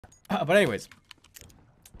But anyways,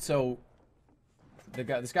 so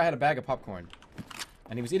this guy had a bag of popcorn,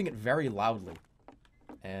 and he was eating it very loudly.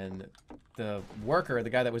 And the worker, the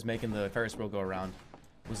guy that was making the Ferris wheel go around,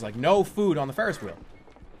 was like, "No food on the Ferris wheel."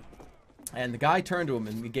 And the guy turned to him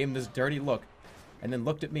and he gave him this dirty look, and then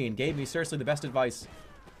looked at me and gave me seriously the best advice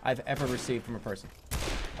I've ever received from a person.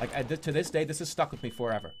 Like, to this day, this has stuck with me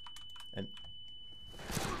forever. And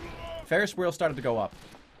Ferris wheel started to go up.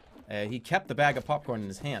 He kept the bag of popcorn in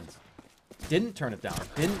his hands. Didn't turn it down.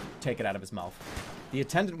 Didn't take it out of his mouth. The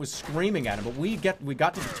attendant was screaming at him, but we got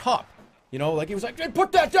to the top. You know, like, he was like, "Hey,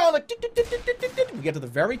 put that down!" Like, we get to the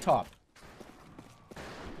very top.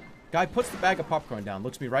 Guy puts the bag of popcorn down,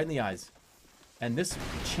 looks me right in the eyes. And this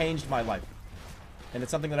changed my life. And it's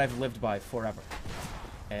something that I've lived by forever.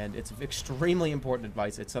 And it's extremely important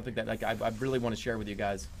advice. It's something that, like, I really want to share with you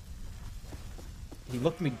guys. He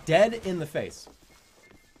looked me dead in the face.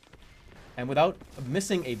 And without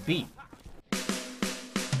missing a beat.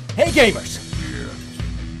 "Hey, gamers!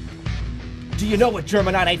 Do you know what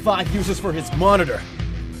Jerma 985 uses for his monitor?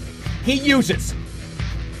 He uses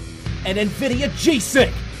an NVIDIA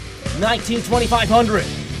G-Sync 192,500.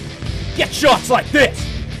 Get shots like this!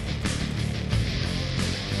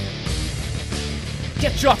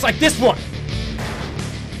 Get shots like this one!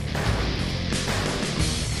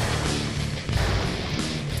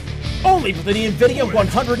 Only with the NVIDIA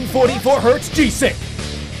 144Hz G-Sync!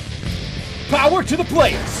 Power to the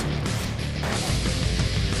players!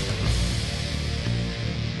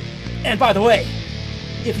 And by the way,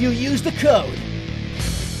 if you use the code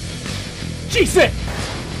G-Sync,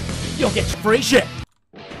 you'll get free shit!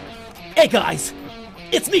 Hey guys,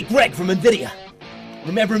 it's me, Greg from NVIDIA.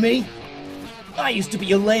 Remember me? I used to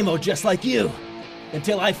be a lame-o just like you,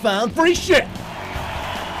 until I found free shit!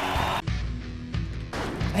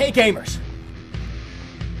 Hey gamers,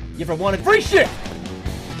 you ever wanted free shit?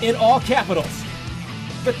 In all capitals.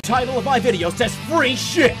 The title of my video says free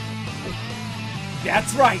shit!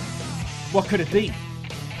 That's right! What could it be?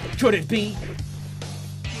 Could it be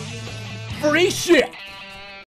free shit?